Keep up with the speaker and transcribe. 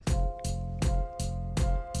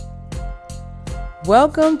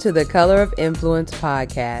Welcome to the Color of Influence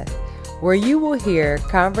podcast, where you will hear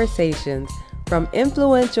conversations from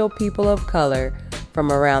influential people of color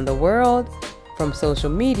from around the world, from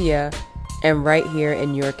social media, and right here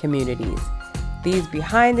in your communities. These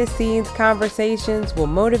behind-the-scenes conversations will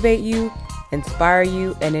motivate you, inspire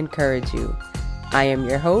you, and encourage you. I am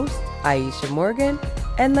your host, Aisha Morgan,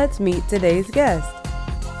 and let's meet today's guest.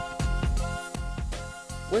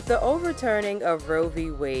 With the overturning of Roe v.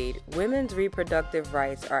 Wade, women's reproductive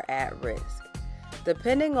rights are at risk.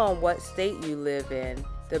 Depending on what state you live in,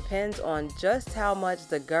 depends on just how much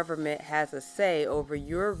the government has a say over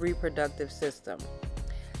your reproductive system.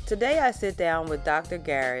 Today I sit down with Dr.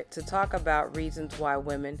 Garrett to talk about reasons why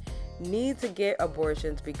women need to get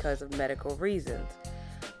abortions because of medical reasons.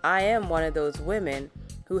 I am one of those women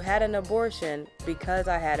who had an abortion because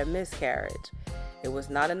I had a miscarriage. It was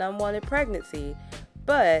not an unwanted pregnancy,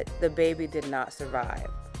 but the baby did not survive.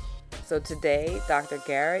 So today, Dr.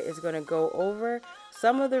 Garrett is going to go over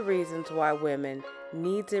some of the reasons why women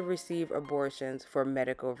need to receive abortions for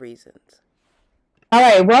medical reasons. All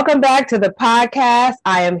right, welcome back to the podcast.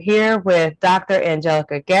 I am here with Dr.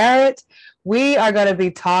 Angelica Garrett. We are going to be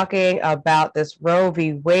talking about this Roe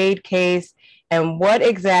v. Wade case and what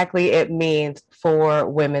exactly it means for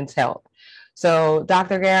women's health. So,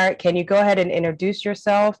 Dr. Garrett, can you go ahead and introduce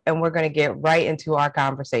yourself, and we're going to get right into our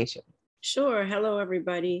conversation. Sure. Hello,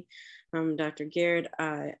 everybody. I'm Dr. Garrett.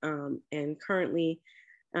 I am currently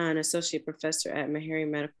an associate professor at Meharry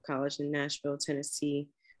Medical College in Nashville, Tennessee.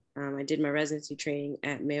 I did my residency training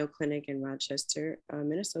at Mayo Clinic in Rochester,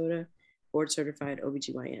 Minnesota, board certified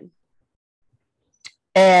OBGYN.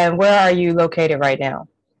 And where are you located right now?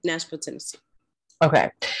 Nashville, Tennessee.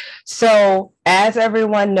 Okay. So as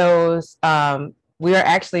everyone knows, we are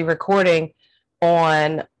actually recording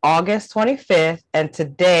on August 25th, and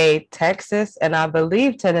today Texas and I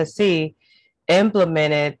believe Tennessee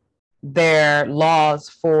implemented their laws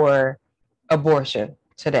for abortion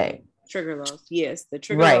today. Trigger laws. Yes, the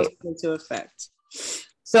trigger laws went into effect.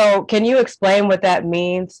 So can you explain what that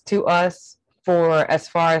means to us for as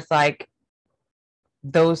far as like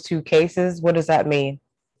those two cases? What does that mean?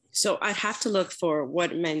 So I'd have to look for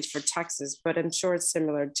what it meant for Texas, but I'm sure it's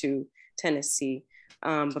similar to Tennessee.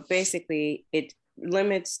 But basically, it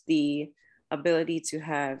limits the ability to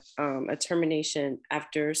have a termination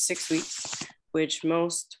after 6 weeks, which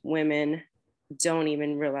most women don't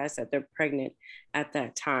even realize that they're pregnant at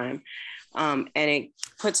that time. And it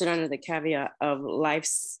puts it under the caveat of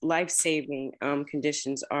life-saving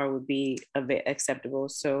conditions would be acceptable.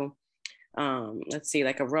 So let's see,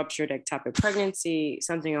 like a ruptured ectopic pregnancy,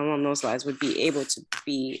 something along those lines would be able to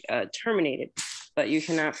be terminated, but you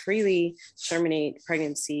cannot freely terminate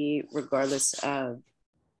pregnancy regardless of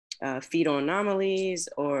fetal anomalies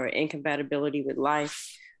or incompatibility with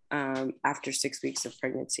life after 6 weeks of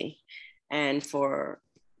pregnancy. And for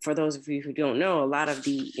those of you who don't know, a lot of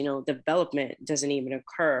the development doesn't even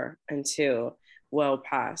occur until well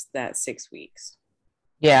past that 6 weeks.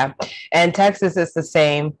 Yeah, and Texas is the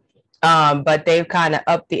same. But they've kind of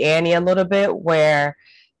upped the ante a little bit, where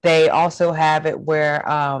they also have it where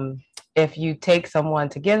if you take someone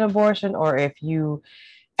to get an abortion, or if you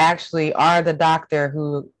actually are the doctor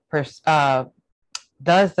who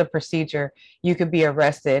does the procedure, you could be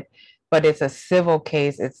arrested, but it's a civil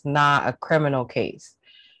case. It's not a criminal case.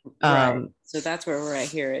 Right. So that's where we're at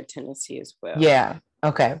here at Tennessee as well. Yeah.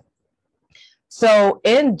 Okay. So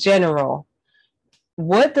in general,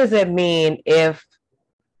 what does it mean if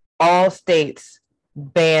all states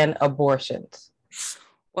ban abortions?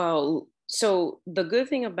 Well, so the good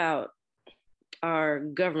thing about our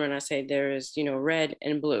government, I say there is, red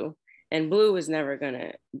and blue is never going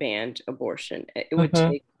to ban abortion. It would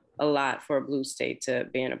take a lot for a blue state to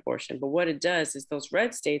ban abortion. But what it does is those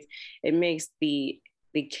red states, it makes the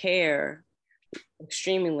care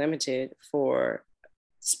extremely limited for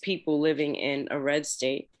people living in a red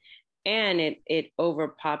state. And it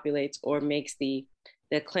overpopulates or makes the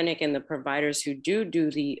clinic and the providers who do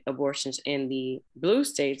the abortions in the blue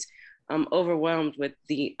states overwhelmed with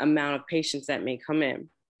the amount of patients that may come in.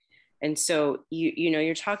 And so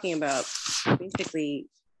you're talking about basically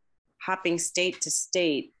hopping state to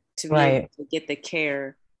state to be able to get the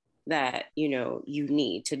care that you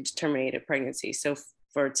need to terminate a pregnancy. So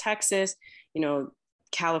for Texas,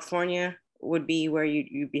 California would be where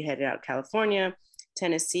you'd be headed out. California,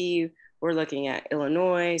 Tennessee, we're looking at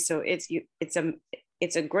Illinois. So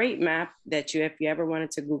it's a great map that if you ever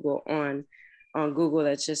wanted to Google on Google,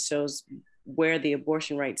 that just shows where the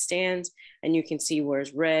abortion right stands, and you can see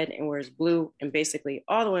where's red and where's blue, and basically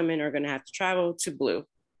all the women are going to have to travel to blue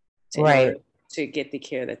to get the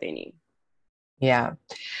care that they need. Yeah.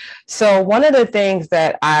 So one of the things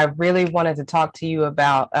that I really wanted to talk to you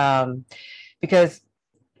about, because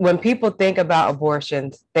when people think about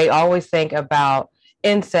abortions, they always think about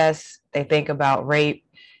incest, they think about rape,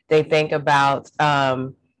 they think about,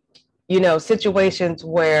 situations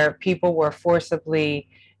where people were forcibly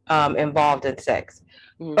involved in sex.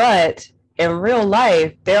 Mm-hmm. But in real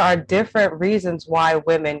life, there are different reasons why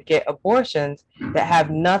women get abortions that have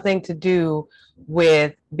nothing to do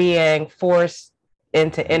with being forced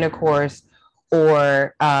into intercourse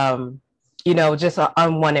or, just an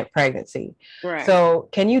unwanted pregnancy. Right. So,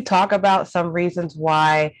 can you talk about some reasons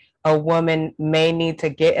why a woman may need to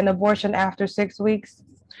get an abortion after 6 weeks?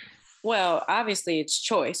 Well, obviously it's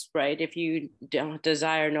choice, right? If you don't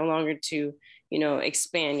desire no longer to,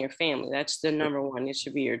 expand your family, that's the number one. It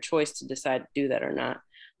should be your choice to decide to do that or not.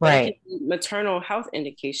 But it can Right. be maternal health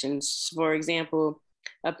indications. For example,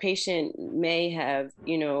 a patient may have,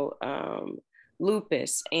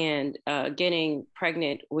 lupus, and getting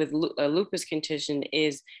pregnant with a lupus condition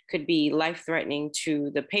could be life threatening to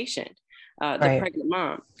the patient, the Right. pregnant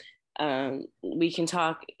mom. We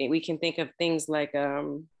can think of things like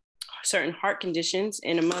certain heart conditions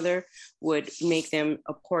in a mother would make them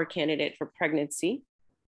a poor candidate for pregnancy.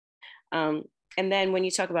 Um, and then when you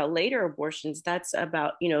talk about later abortions, that's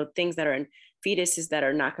about, things that are in fetuses that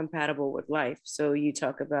are not compatible with life. So you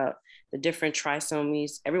talk about the different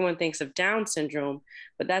trisomies. Everyone thinks of Down syndrome,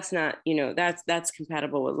 but that's not, that's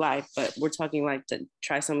compatible with life. But we're talking like the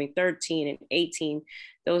trisomy 13 and 18.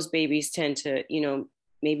 Those babies tend to,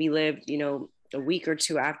 maybe live, a week or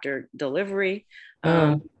two after delivery.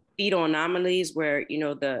 Mm. Fetal anomalies where,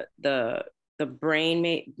 the brain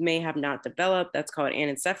may have not developed. That's called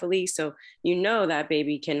anencephaly. So that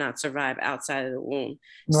baby cannot survive outside of the womb.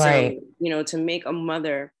 So Right. to make a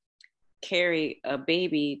mother carry a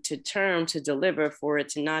baby to term to deliver, for it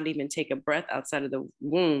to not even take a breath outside of the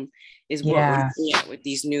womb, is what we're Yeah. looking at with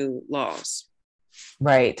these new laws.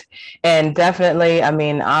 Right. And definitely, I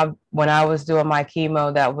mean, when I was doing my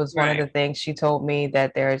chemo, that was one of Right. the things she told me,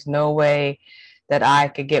 that there is no way that I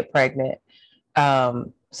could get pregnant.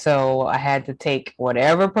 So I had to take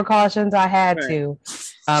whatever precautions I had Right. to, She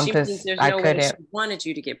thinks because there's I no way she couldn't. wanted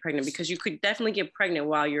you to get pregnant, because you could definitely get pregnant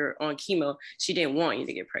while you're on chemo. She didn't want you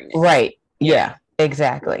to get pregnant. Right. Yeah. Yeah,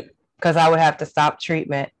 exactly. Because I would have to stop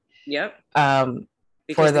treatment Yep. for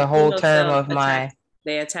Because the the whole chemo term cells of attack, my.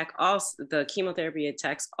 they attack all, the chemotherapy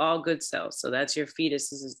attacks all good cells. So that's your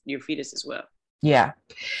fetus as well. Yeah.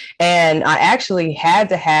 And I actually had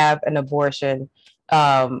to have an abortion.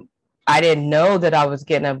 I didn't know that I was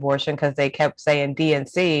getting an abortion because they kept saying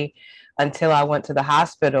DNC until I went to the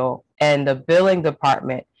hospital, and the billing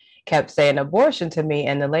department kept saying abortion to me.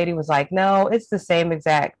 And the lady was like, no, it's the same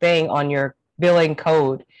exact thing on your billing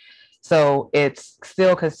code. So it's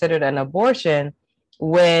still considered an abortion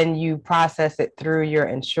when you process it through your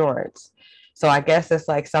insurance. So I guess it's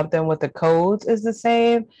like something with the codes is the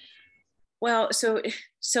same. Well, so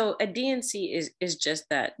a DNC is just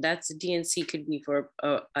that. That's a DNC could be for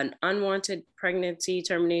an unwanted pregnancy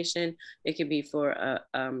termination. It could be for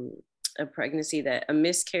a pregnancy, that a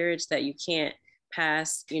miscarriage that you can't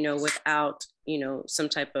pass, without, some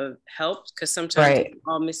type of help, because sometimes Right.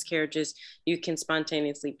 all miscarriages you can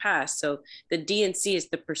spontaneously pass. So the DNC is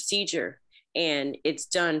the procedure, and it's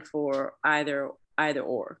done for either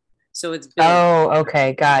or. So it's billing. Oh,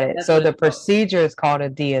 okay, got it. That's So what the it's called. procedure is called a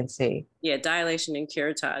DNC. Yeah, dilation and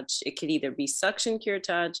curettage. It could either be suction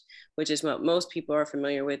curettage, which is what most people are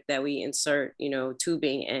familiar with, that we insert,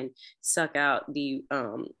 tubing and suck out the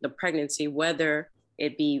pregnancy, whether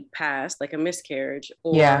it be past like a miscarriage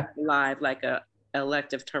Yeah. or live like a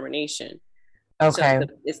elective termination. So Okay,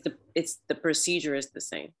 the procedure is the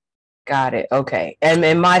same. got it. Okay. And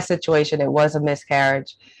in my situation, it was a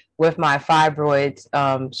miscarriage with my fibroids.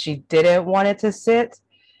 She didn't want it to sit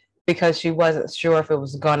because she wasn't sure if it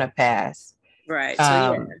was gonna pass. Right. So yeah.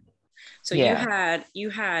 Um, So yeah. you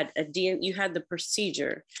had the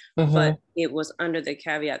procedure, but Mm-hmm. it was under the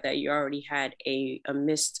caveat that you already had a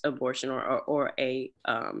missed abortion, or a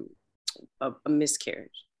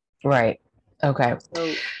miscarriage. Right. Okay. So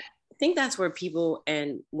I think that's where people,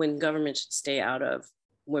 and when government should stay out of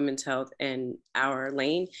women's health and our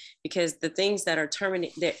lane, because the things that are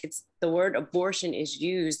terminated, it's the word abortion is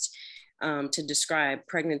used to describe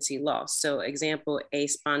pregnancy loss. So example, a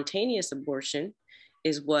spontaneous abortion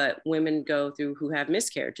is what women go through who have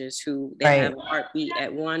miscarriages, who they have Right. a heartbeat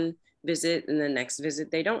at one visit, and the next visit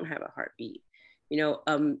they don't have a heartbeat.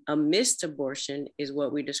 A missed abortion is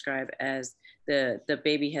what we describe as the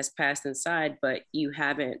baby has passed inside, but you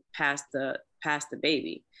haven't passed past the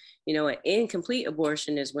baby. An incomplete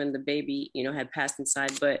abortion is when the baby, had passed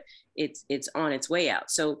inside, but it's on its way out.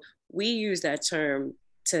 So we use that term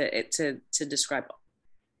to describe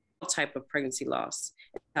all type of pregnancy loss,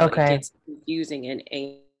 how it Okay. gets confusing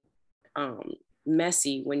and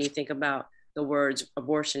messy when you think about the words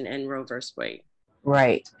abortion and Roe versus Wade.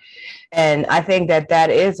 Right. And I think that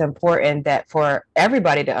that is important, that for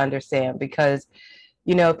everybody to understand, because,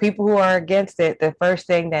 people who are against it, the first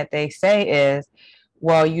thing that they say is,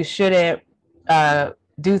 well, you shouldn't uh,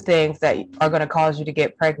 do things that are going to cause you to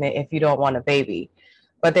get pregnant if you don't want a baby.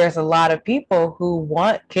 But there's a lot of people who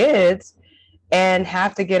want kids and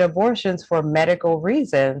have to get abortions for medical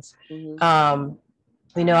reasons. Mm-hmm.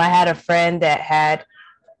 I had a friend that had,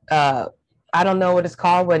 uh, I don't know what it's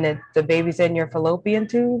called when the baby's in your fallopian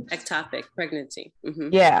tubes. Ectopic pregnancy. Mm-hmm.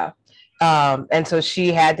 Yeah. And so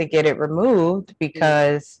she had to get it removed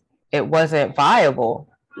because it wasn't viable.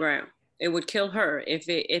 Right. It would kill her if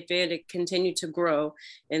it continued to grow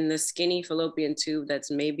in the skinny fallopian tube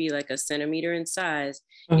that's maybe like a centimeter in size.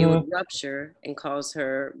 It would rupture and cause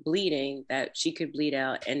her bleeding that she could bleed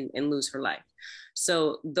out and lose her life.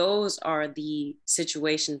 So those are the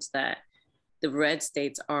situations that the red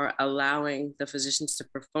states are allowing the physicians to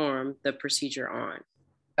perform the procedure on.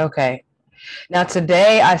 Okay. Now,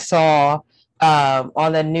 today I saw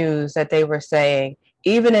on the news that they were saying,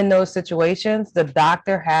 even in those situations, the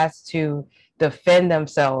doctor has to defend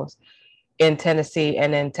themselves in Tennessee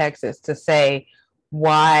and in Texas to say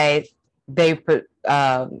why they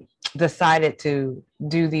decided to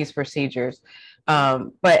do these procedures.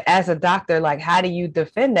 But as a doctor, like, how do you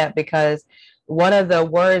defend that? Because one of the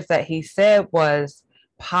words that he said was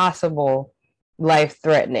possible life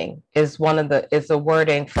threatening is the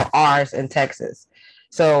wording for ours in Texas.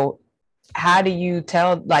 So how do you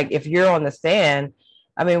tell, like, if you're on the stand,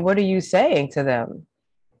 I mean, what are you saying to them?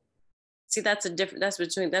 See, that's the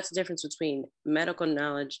difference between medical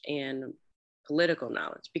knowledge and political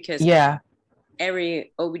knowledge, because Yeah.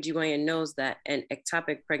 every OBGYN knows that an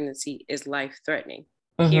ectopic pregnancy is life threatening,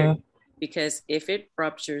 period. Because if it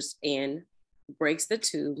ruptures and breaks the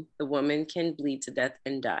tube, the woman can bleed to death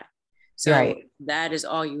and die. So Right. that is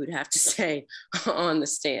all you would have to say on the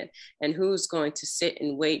stand. And who's going to sit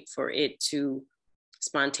and wait for it to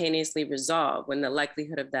spontaneously resolve when the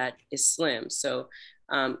likelihood of that is slim? So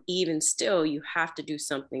even still, you have to do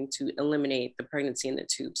something to eliminate the pregnancy in the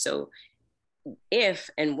tube. So if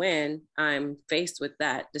and when I'm faced with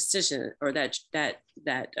that decision or that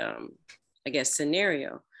I guess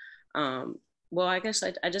scenario, well, I guess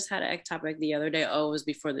I just had an ectopic the other day. Oh, it was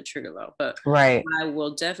before the trigger low, but Right. I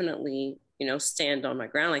will definitely, stand on my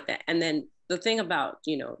ground like that. And then the thing about,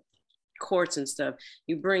 courts and stuff,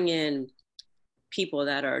 you bring in people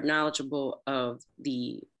that are knowledgeable of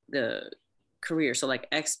the career. So like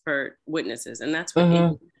expert witnesses. And that's what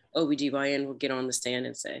any OBGYN will get on the stand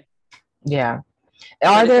and say. Yeah. But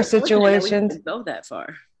Are there it's unfortunate that we situations? didn't go that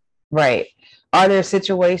far. Right. Are there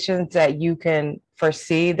situations that you can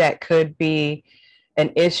foresee that could be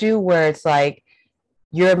an issue where it's like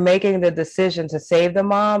you're making the decision to save the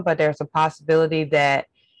mom, but there's a possibility that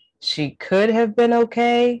she could have been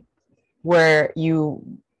okay, where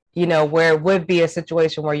where it would be a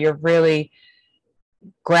situation where you're really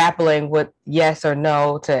grappling with yes or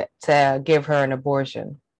no to give her an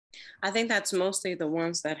abortion? I think that's mostly the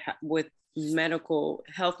ones that with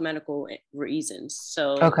medical reasons.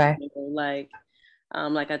 So Okay. like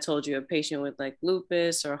I told you, a patient with like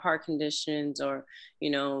lupus or heart conditions, or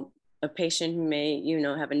a patient who may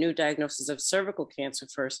have a new diagnosis of cervical cancer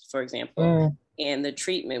first, for example, and the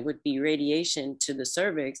treatment would be radiation to the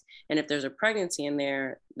cervix, and if there's a pregnancy in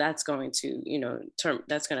there, that's going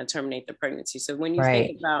to terminate the pregnancy. So when you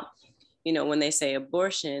think about when they say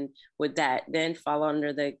abortion, would that then fall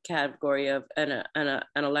under the category of an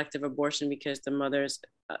elective abortion because the mother's,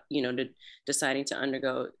 deciding to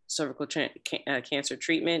undergo cervical cancer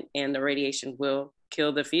treatment and the radiation will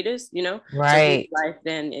kill the fetus, Right. So whose life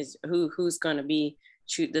then is who's going to be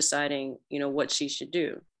deciding, what she should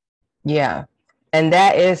do. Yeah. And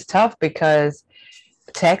that is tough because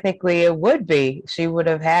technically it would be. She would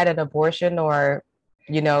have had an abortion, or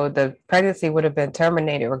the pregnancy would have been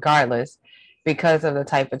terminated regardless because of the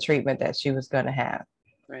type of treatment that she was going to have.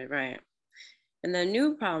 Right. And the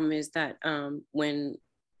new problem is that when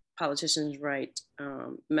politicians write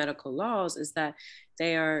medical laws, is that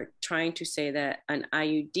they are trying to say that an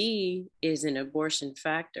IUD is an abortion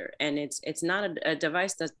factor, and it's not a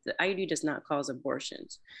device. That the IUD does not cause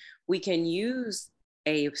abortions. We can use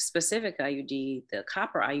a specific IUD, the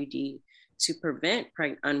copper IUD, to prevent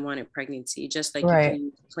unwanted pregnancy, just like you can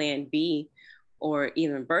use Plan B or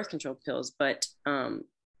even birth control pills. But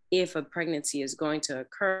if a pregnancy is going to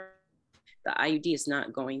occur, the IUD is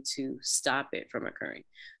not going to stop it from occurring.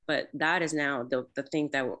 But that is now the thing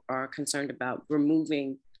that are concerned about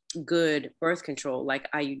removing good birth control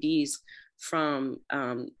like IUDs from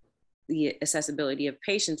the accessibility of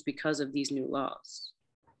patients because of these new laws.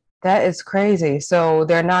 That is crazy. So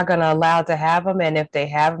they're not going to allow to have them. And if they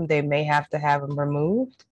have them, they may have to have them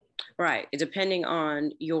removed. Right. Depending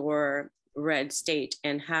on your red state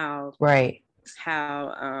and Right.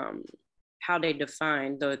 how they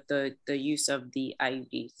define the use of the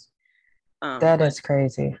IUDs. That is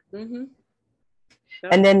crazy. Mm-hmm.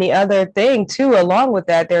 Yep. And then the other thing too, along with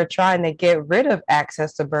that, they're trying to get rid of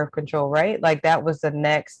access to birth control, right? Like that was the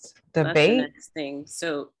next debate. That's the next thing.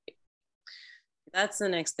 So that's the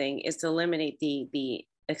next thing, is to eliminate the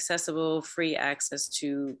accessible free access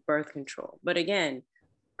to birth control. But again,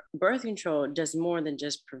 birth control does more than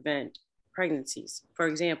just prevent pregnancies. For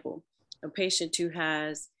example, a patient who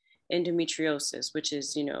has endometriosis, which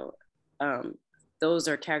is, those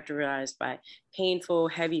are characterized by painful,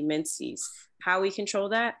 heavy menses. How we control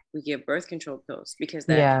that? We give birth control pills, because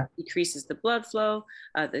that decreases the blood flow,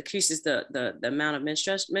 decreases the amount of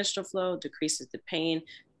menstrual flow, decreases the pain.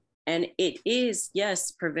 And it is,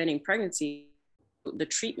 yes, preventing pregnancy. The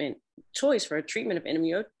treatment choice for a treatment of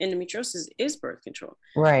endometriosis is birth control.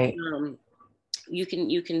 Right. You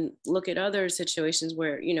can look at other situations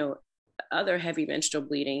where, other heavy menstrual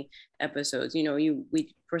bleeding episodes,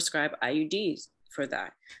 we prescribe IUDs for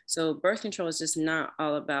that. So birth control is just not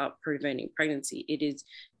all about preventing pregnancy. It's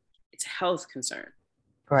a health concern.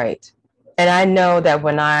 Right. And I know that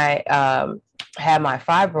when I had my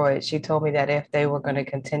fibroids, she told me that if they were going to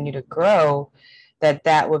continue to grow,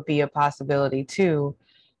 that would be a possibility too,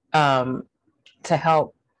 to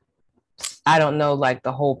help. I don't know, like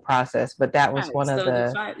the whole process, but that was one of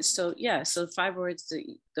the. So fibroids,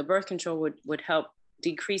 the birth control would help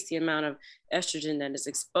decrease the amount of estrogen that is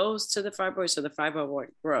exposed to the fibroid, so the fibroid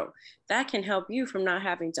won't grow. That can help you from not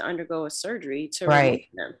having to undergo a surgery to remove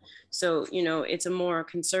them. So it's a more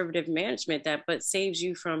conservative management but saves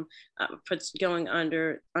you from going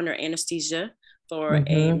under anesthesia for a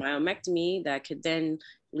myomectomy that could then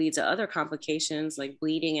lead to other complications like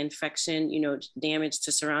bleeding, infection, damage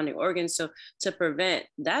to surrounding organs. So to prevent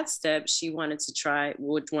that step, she would want to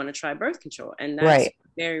try birth control, and that's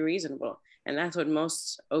very reasonable. And that's what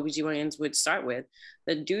most OBGYNs would start with.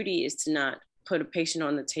 The duty is to not put a patient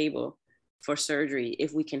on the table for surgery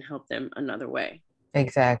if we can help them another way.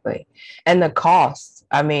 Exactly. And the costs,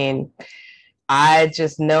 I mean, I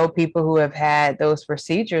just know people who have had those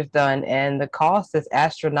procedures done, and the cost is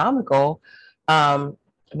astronomical,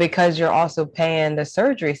 because you're also paying the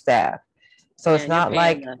surgery staff. So it's not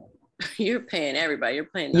like you're paying everybody. You're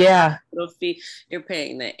paying the hospital fee. You're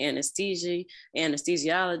paying the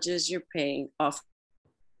anesthesiologist. You're paying off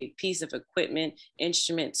a piece of equipment,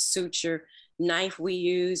 instrument, suture, knife we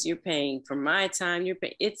use. You're paying for my time.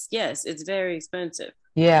 It's very expensive.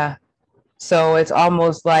 Yeah. So it's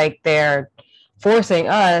almost like they're forcing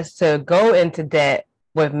us to go into debt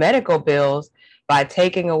with medical bills by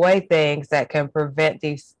taking away things that can prevent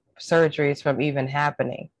these surgeries from even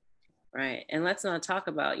happening. Right. And let's not talk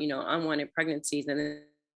about, unwanted pregnancies and then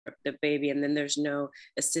the baby, and then there's no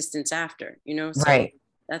assistance after, So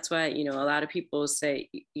that's why, a lot of people say,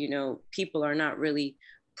 people are not really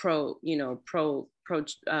pro-life.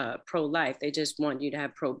 They just want you to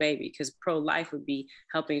have pro-baby, because pro-life would be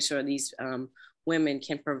helping sure these women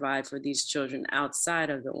can provide for these children outside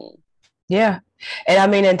of the womb. Yeah. And I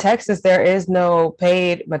mean, in Texas, there is no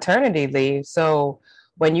paid maternity leave. So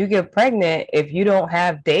when you get pregnant, if you don't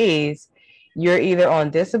have days, you're either on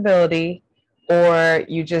disability or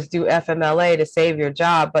you just do FMLA to save your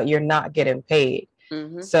job, but you're not getting paid.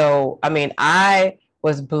 Mm-hmm. So, I mean, I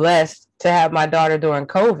was blessed to have my daughter during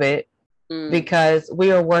COVID because we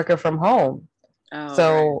were working from home.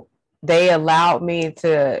 So they allowed me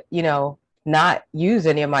to, not use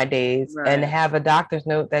any of my days and have a doctor's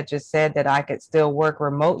note that just said that I could still work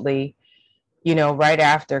remotely, right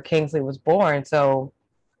after Kingsley was born. So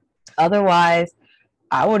otherwise,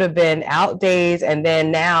 I would have been out days, and then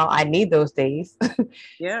now I need those days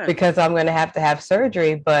because I'm going to have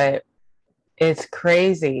surgery. But it's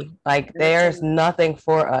crazy. Like there's nothing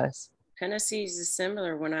for us. Tennessee is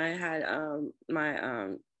similar. When I had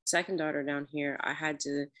my second daughter down here, I had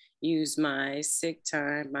to use my sick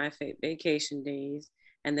time, my vacation days,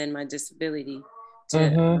 and then my disability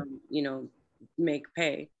to, make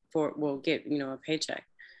pay for, get, a paycheck.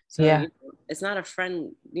 So it's not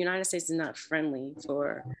the United States is not friendly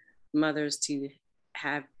for mothers to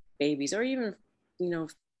have babies, or even,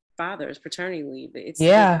 fathers, paternity leave.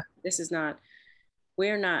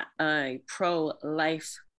 We're not a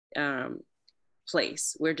pro-life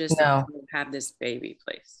place. We're just to No, have this baby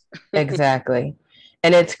place. exactly.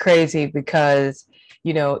 And it's crazy because,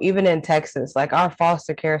 even in Texas, like our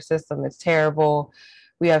foster care system is terrible.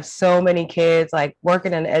 We have so many kids like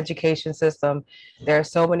working in the education system. There are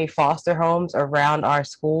so many foster homes around our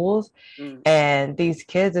schools. Mm. And these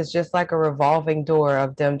kids is just like a revolving door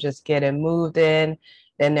of them just getting moved in.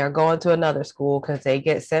 Then they're going to another school because they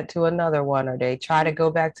get sent to another one, or they try to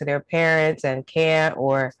go back to their parents and can't,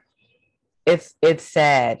 or it's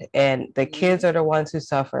sad. And the kids are the ones who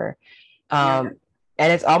suffer. Yeah.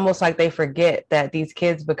 And it's almost like they forget that these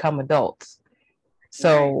kids become adults. Right.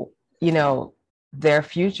 So, their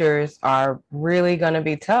futures are really going to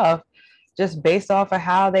be tough just based off of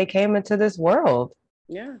how they came into this world.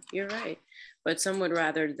 Yeah, you're right. But some would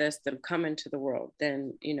rather this them come into the world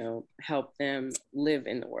than, help them live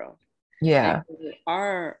in the world. And Yeah.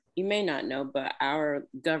 you may not know, but our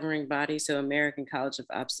governing body, so American College of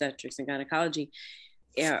Obstetrics and Gynecology,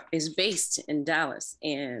 is based in Dallas.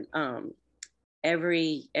 And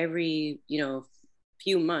every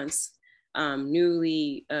few months,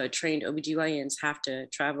 newly trained OBGYNs have to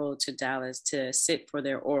travel to Dallas to sit for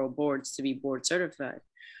their oral boards to be board certified.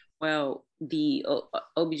 Well, the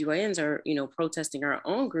OBGYNs are, protesting our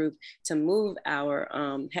own group to move our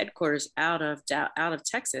headquarters out of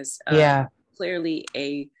Texas. Yeah. Clearly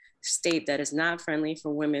a state that is not friendly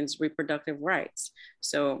for women's reproductive rights.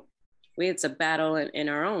 So it's a battle in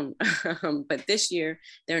our own. But this year,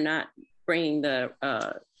 they're not bringing the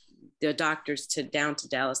doctors down to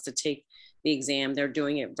Dallas to take the exam. They're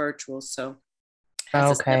doing it virtual. So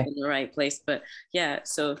that's a step in the right place. But yeah,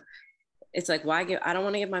 so it's like, I don't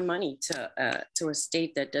want to give my money to a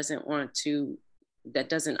state that doesn't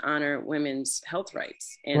honor women's health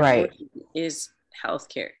rights. And right. Is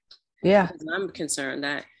healthcare. Yeah. Because I'm concerned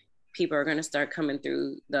that people are going to start coming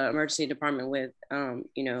through the emergency department with,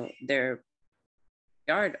 their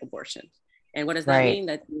yard abortion. And what does that mean?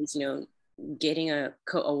 That means, getting a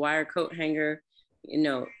wire coat hanger,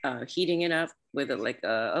 heating it up with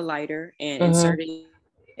a lighter and inserting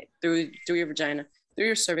it through your vagina, through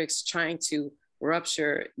your cervix, trying to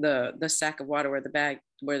rupture the sac of water where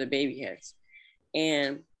the baby is.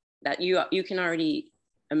 And that you can already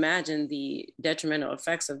imagine the detrimental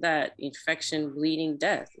effects of that: infection, bleeding,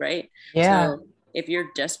 death, right? Yeah. So if you're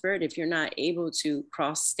desperate, if you're not able to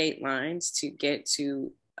cross state lines to get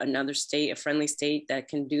to another state, a friendly state that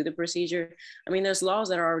can do the procedure, I mean, there's laws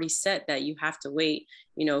that are already set that you have to wait,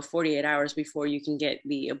 48 hours before you can get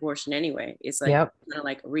the abortion anyway. It's like, kind of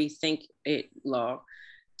like rethink it law.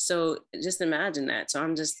 So just imagine that.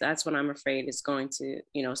 So that's what I'm afraid is going to,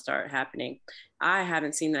 start happening. I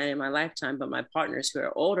haven't seen that in my lifetime, but my partners who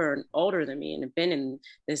are older than me and have been in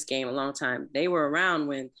this game a long time, they were around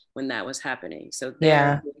when that was happening. So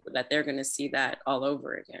they're going to see that all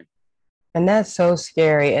over again. And that's so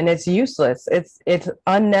scary, and it's useless. It's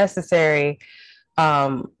unnecessary.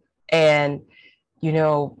 And,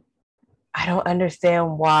 I don't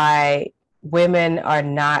understand why women are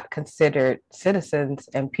not considered citizens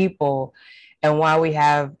and people, and why we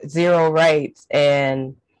have zero rights.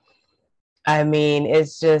 And I mean,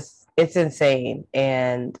 it's insane.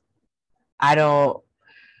 And I don't,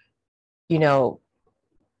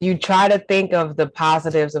 you try to think of the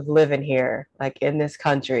positives of living here, like in this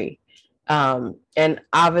country. And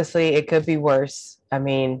obviously it could be worse. I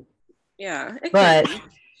mean, yeah, but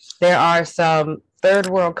there are some third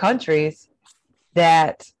world countries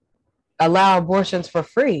that allow abortions for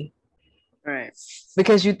free. Right.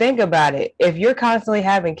 Because you think about it, if you're constantly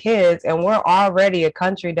having kids and we're already a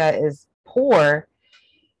country that is poor,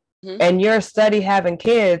 and you're study having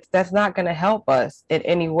kids, that's not going to help us in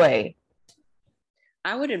any way.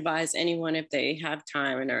 I would advise anyone, if they have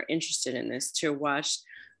time and are interested in this, to watch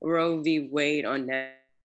Roe v. Wade on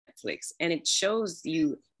Netflix. And it shows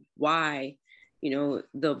you why, the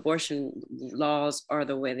abortion laws are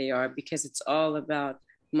the way they are, because it's all about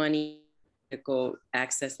money, political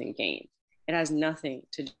access, and gain. It has nothing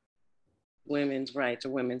to do with women's rights or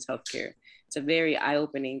women's health care. It's a very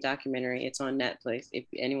eye-opening documentary. It's on Netflix. If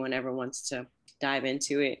anyone ever wants to dive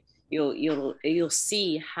into it, you'll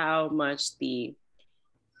see how much the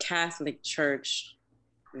Catholic Church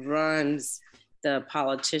runs the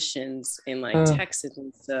politicians in Texas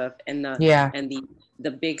and stuff, and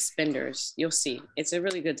the big spenders. You'll see. It's a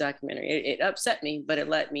really good documentary. It upset me, but it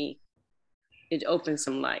opened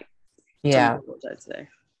some light. Yeah. I'd say.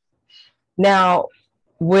 Now,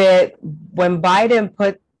 when Biden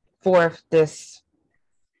put forth this,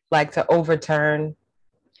 to overturn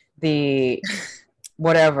the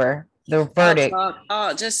whatever, the verdict.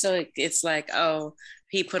 Just so it's like,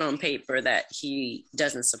 he put on paper that he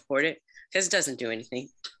doesn't support it, because it doesn't do anything.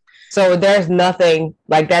 So there's nothing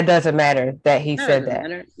like that doesn't matter that he That said doesn't that.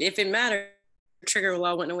 matter. If it mattered, trigger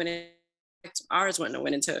law wouldn't have went in. Ours wouldn't have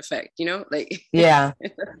went into effect. Like Yeah.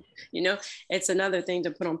 you know, it's another thing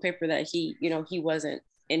to put on paper that he wasn't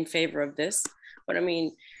in favor of this. But I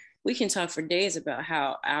mean, we can talk for days about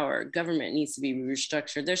how our government needs to be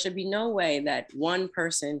restructured. There should be no way that one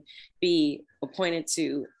person be appointed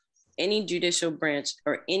to any judicial branch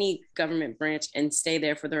or any government branch and stay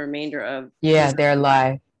there for the remainder of Yeah, his they're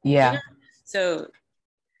live. you know Yeah. so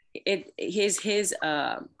it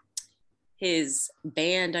his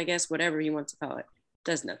band, I guess, whatever you want to call it,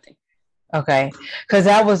 does nothing. Okay. Because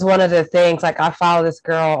that was one of the things, like I follow this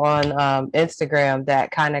girl on Instagram that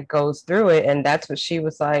kind of goes through it. And that's what she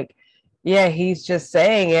was like. Yeah, he's just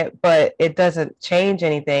saying it, but it doesn't change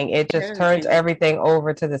anything. It It just doesn't turns change. everything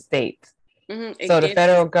over to the states. It So the gives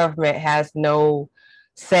federal government has no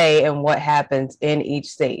say in what happens in each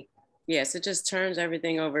state. Yes, it just turns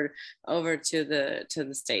everything over to the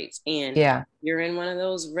states. And Yeah. you're in one of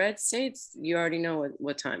those red states, you already know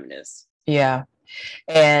what time it is. Yeah.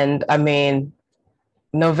 And I mean,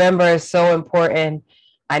 November is so important.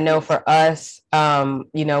 I know Yes. for us,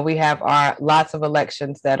 we have our lots of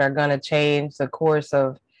elections that are going to change the course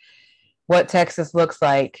of what Texas looks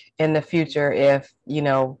like in the future if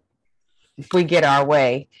we get our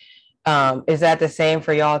way. Is that the same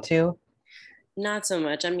for y'all too? Not so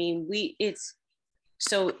much. I mean, it's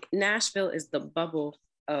so Nashville is the bubble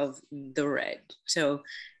of the red. So,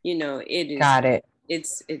 it is Got it.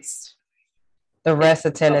 it's The it's rest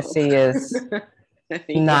of the bubble. Tennessee is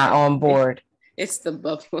not Yeah. on board. It's the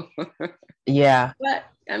bubble. Yeah. But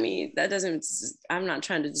I mean, that doesn't, I'm not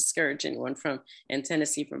trying to discourage anyone from in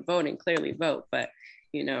Tennessee from voting. Clearly vote, but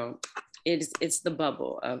you know, it's the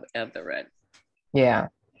bubble of the red. Yeah.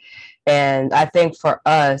 And I think for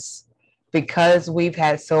us, because we've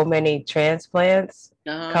had so many transplants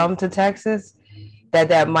Uh-huh. come to Texas,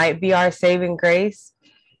 that might be our saving grace.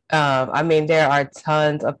 I mean, there are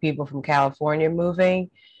tons of people from California moving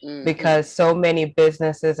Mm-hmm. because so many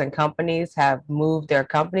businesses and companies have moved their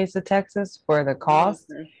companies to Texas for the cost.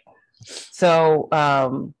 Okay. So,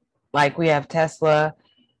 like we have Tesla.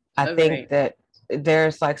 I Oh, think right. that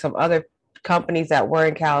there's like some other companies that were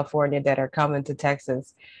in California that are coming to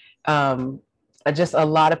Texas. Um, just a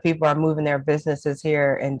lot of people are moving their businesses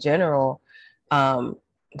here in general, um,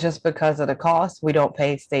 just because of the cost. We don't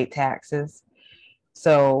pay state taxes,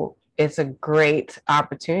 so it's a great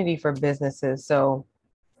opportunity for businesses. So,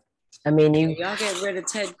 I mean, Y'all get rid of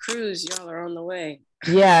Ted Cruz, y'all are on the way.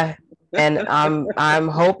 yeah, and I'm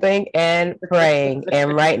hoping and praying.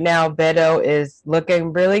 And right now, Beto is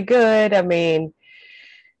looking really good. I mean,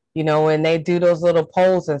 when they do those little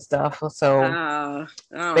polls and stuff. So I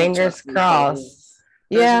don't fingers trust them polls. crossed.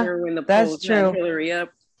 Don't you Yeah, remember when the that's polls had true. Hillary up?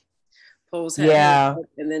 Polls had her Yeah, up,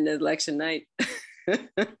 and then the election night.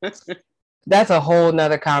 that's a whole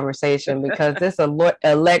nother conversation because this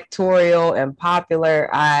electoral and popular,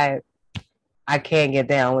 I can't get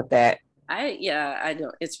down with that. I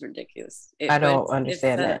don't. It's ridiculous. I But don't it's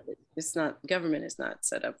understand set that. up. It's not, government is not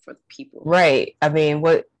set up for the people. Right. I mean,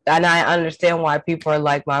 and I understand why people are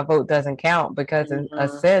like, my vote doesn't count because in a Uh,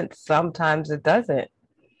 sense, sometimes it doesn't,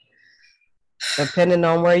 depending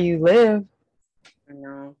on where you live. I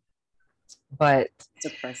know, But it's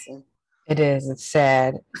depressing. it is, it's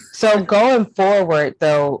sad. So going forward,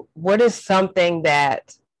 though, what is something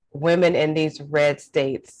that women in these red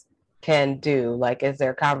states can do? Like, is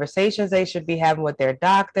there conversations they should be having with their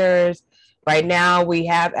doctors? Right now, we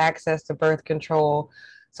have access to birth control.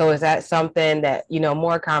 So is that something that,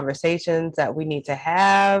 more conversations that we need to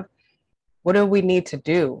have? What do we need to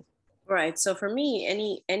do? Right. So for me,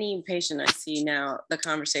 any patient I see now, the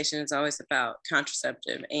conversation is always about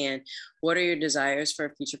contraceptive and what are your desires for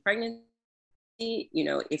a future pregnancy?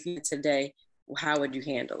 If you today, how would you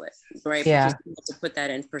handle it? Right. Because Yeah. you have to put that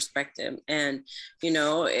in perspective. And,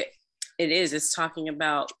 it's talking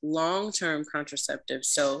about long-term contraceptives.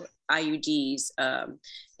 So IUDs,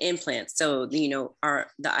 implants. So, the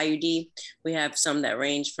IUD, we have some that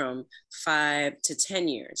range from 5 to 10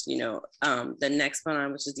 years, the next one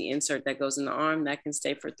on, which is the insert that goes in the arm, that can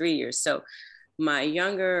stay for 3 years. So my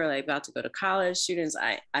younger, like about to go to college students,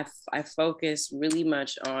 I focus really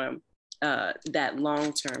much on that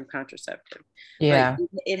long-term contraceptive. But Yeah.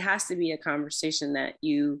 it has to be a conversation that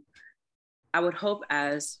I would hope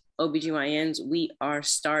as OBGYNs, we are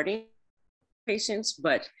starting patients,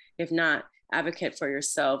 but if not, advocate for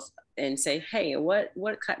yourself and say, hey, what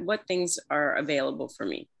things are available for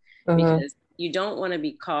me? Mm-hmm. Because you don't want to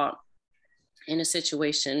be caught in a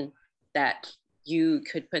situation that you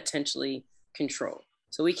could potentially control.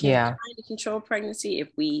 So we can Yeah. kind of control pregnancy if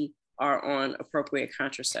we are on appropriate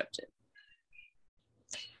contraceptive.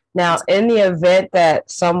 Now, in the event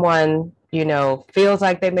that someone, you know, feels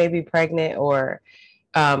like they may be pregnant, or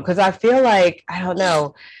because I feel like, I don't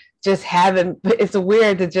know, just having, it's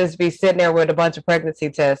weird to just be sitting there with a bunch of pregnancy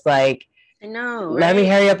tests. Like, I know, let me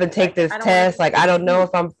right? hurry up and take Like, this I don't test. Like, I don't know if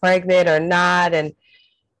want I'm pregnant or not. And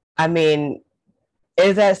I mean,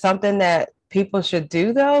 is that something that people should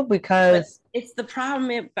do though? but Because it's the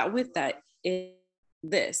problem about with that is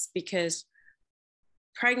this, because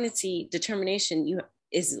pregnancy determination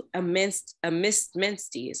is a missed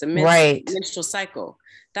menstruity, is a missed right. menstrual cycle.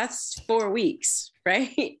 That's 4 weeks,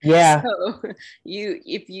 right? Yeah. So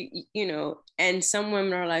if you know, and some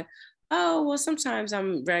women are like, oh well, sometimes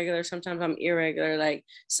I'm regular, sometimes I'm irregular, like,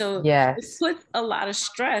 so it Yes. puts a lot of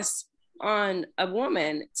stress on a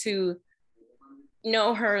woman to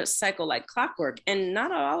know her cycle like clockwork. And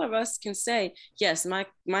not all of us can say, yes,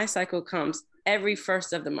 my cycle comes every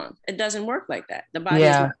first of the month. It doesn't work like that. The body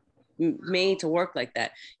is Yeah. made to work like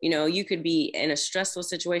that. You know, you could be in a stressful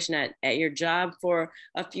situation at your job for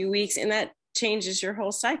a few weeks, and that changes your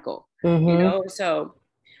whole cycle. You Mm-hmm. know, so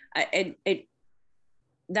it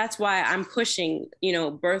that's why I'm pushing, you know,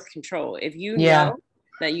 birth control. If you Yeah. know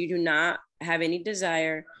that you do not have any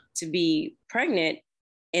desire to be pregnant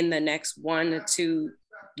in the next 1 to 2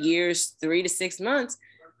 years, 3 to 6 months,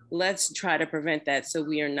 let's try to prevent that, so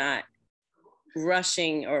we are not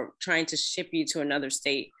rushing or trying to ship you to another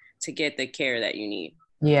state to get the care that you need.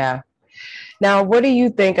 Yeah. Now, what do you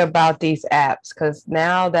think about these apps? Because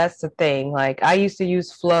now that's the thing. Like, I used to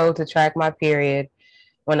use Flow to track my period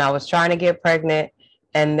when I was trying to get pregnant,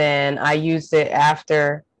 and then I used it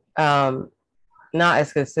after, not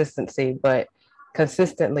as consistency, but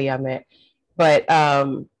consistently, I meant. But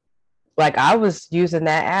like, I was using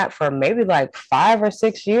that app for maybe like 5 or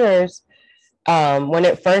 6 years when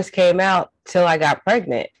it first came out till I got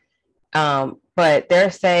pregnant. But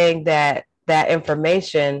they're saying that that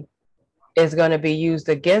information is going to be used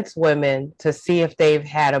against women to see if they've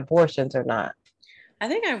had abortions or not. I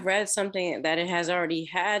think I've read something that it has already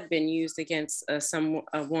had been used against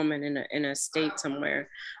a woman in a state somewhere.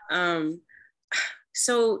 Um,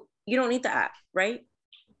 so you don't need the app, right?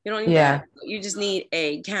 You don't need Yeah, that. You just need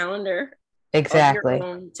a calendar of your exactly.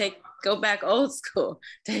 own. Go back old school.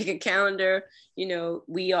 Take a calendar. You know,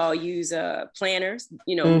 we all use planners.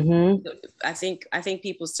 You know, Mm-hmm. I think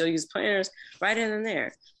people still use planners right in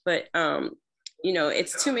there. But you know,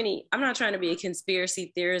 it's too many. I'm not trying to be a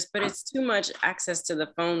conspiracy theorist, but it's too much access to the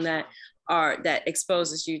phone that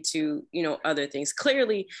exposes you to, you know, other things.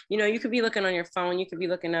 Clearly, you know, you could be looking on your phone, you could be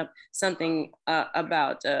looking up something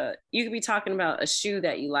about you could be talking about a shoe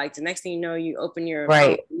that you liked. The next thing you know, you open your phone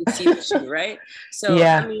Right. and you see the shoe, right? So I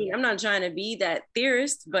Yeah. mean, I'm not trying to be that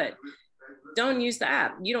theorist, but don't use the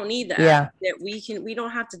app. You don't need the app. Yeah. That we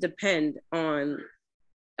don't have to depend on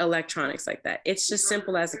electronics like that. It's just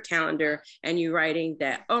simple as a calendar, and you writing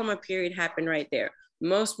that, oh, my period happened right there.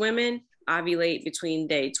 Most women ovulate between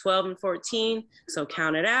day 12 and 14, so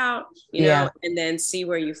count it out, you know, Yeah. and then see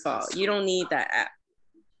where you fall. You don't need that app.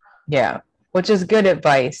 Yeah. Which is good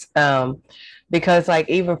advice. Because like,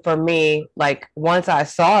 even for me, like, once I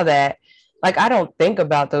saw that, like, I don't think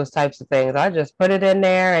about those types of things. I just put it in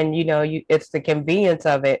there, and it's the convenience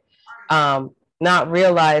of it. Not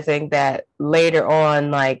realizing that later on,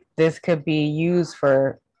 like, this could be used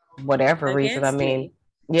for whatever reason. I Against mean, me.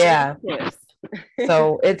 It's yeah. ridiculous.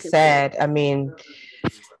 So it's sad. I mean,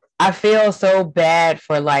 I feel so bad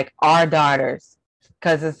for like our daughters,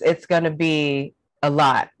 because it's going to be a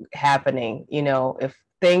lot happening. If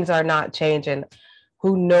things are not changing,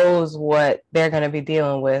 who knows what they're going to be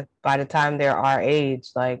dealing with by the time they're our age.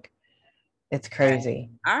 Like, it's crazy.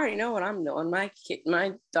 I already know what I'm doing.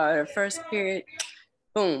 My daughter, first period,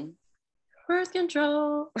 boom, birth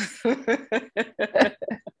control.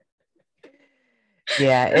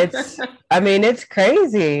 Yeah, I mean, it's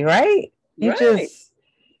crazy, right? Right.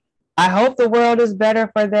 I hope the world is better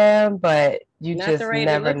for them, but you Not the just rate it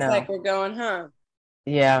never looks know. like we're going, huh?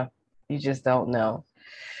 Yeah, you just don't know.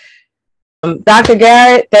 Dr.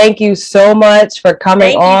 Garrett, thank you so much for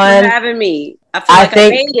coming Thank you for on. having me. I feel I like I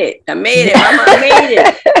think made it. I made it. My mom made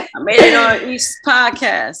it. I made it on each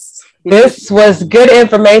podcast. this was good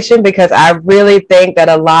information, because I really think that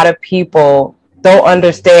a lot of people don't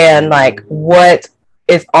understand like what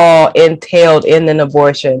is all entailed in an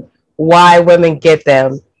abortion, why women get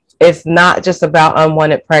them. It's not just about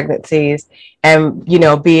unwanted pregnancies and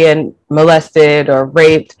being molested or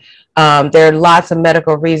raped. There are lots of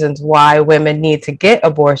medical reasons why women need to get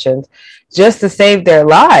abortions, just to save their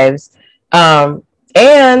lives.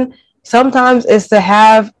 And sometimes it's to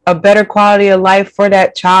have a better quality of life for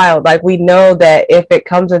that child. Like, we know that if it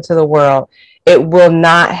comes into the world, it will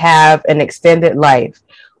not have an extended life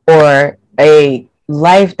or a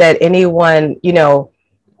life that anyone,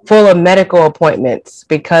 full of medical appointments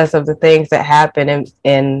because of the things that happen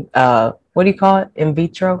in what do you call it? In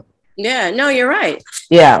vitro? Yeah, no, you're right.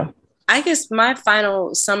 Yeah. I guess my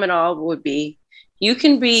final sum it all would be, you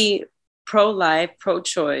can be pro-life,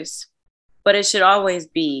 pro-choice, but it should always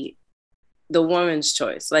be the woman's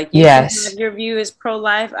choice. Like, you can have your view as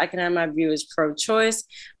pro-life, I can have my view as pro-choice,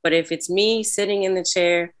 but if it's me sitting in the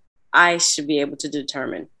chair, I should be able to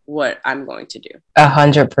determine what I'm going to do.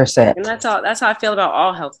 100%. And that's how I feel about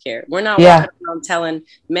all healthcare. We're not walking around telling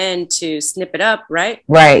men to snip it up, right?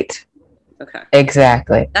 Right. Okay.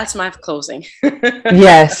 Exactly. That's my closing.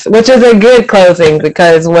 Yes, which is a good closing,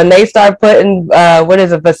 because when they start putting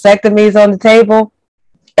vasectomies on the table,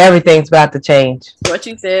 everything's about to change. What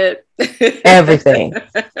you said. Everything. All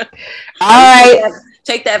right.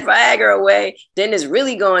 Take that Viagra away, then it's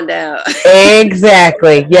really going down.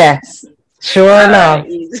 Exactly. Yes. Sure enough.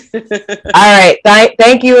 All right.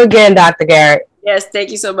 Thank you again, Dr. Garrett. Yes, thank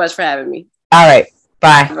you so much for having me. All right.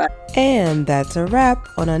 Bye. And that's a wrap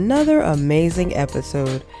on another amazing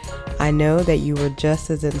episode. I know that you were just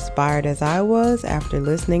as inspired as I was after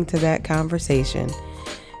listening to that conversation.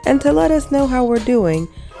 And to let us know how we're doing,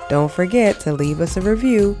 don't forget to leave us a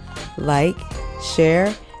review, like,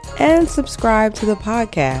 share, and subscribe to the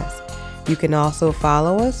podcast. You can also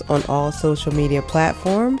follow us on all social media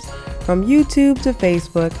platforms, from YouTube to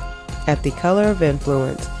Facebook, at The Color of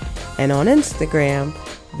Influence, and on Instagram,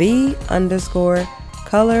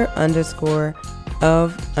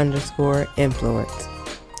 the_color_of_influence.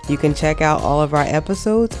 You can check out all of our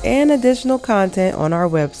episodes and additional content on our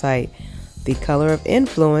website,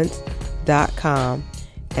 thecolorofinfluence.com,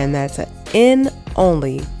 and that's an N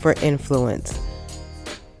only for influence.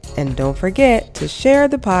 And don't forget to share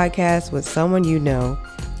the podcast with someone you know,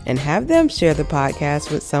 and have them share the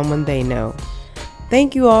podcast with someone they know.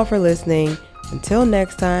 Thank you all for listening. Until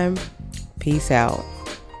next time, peace out.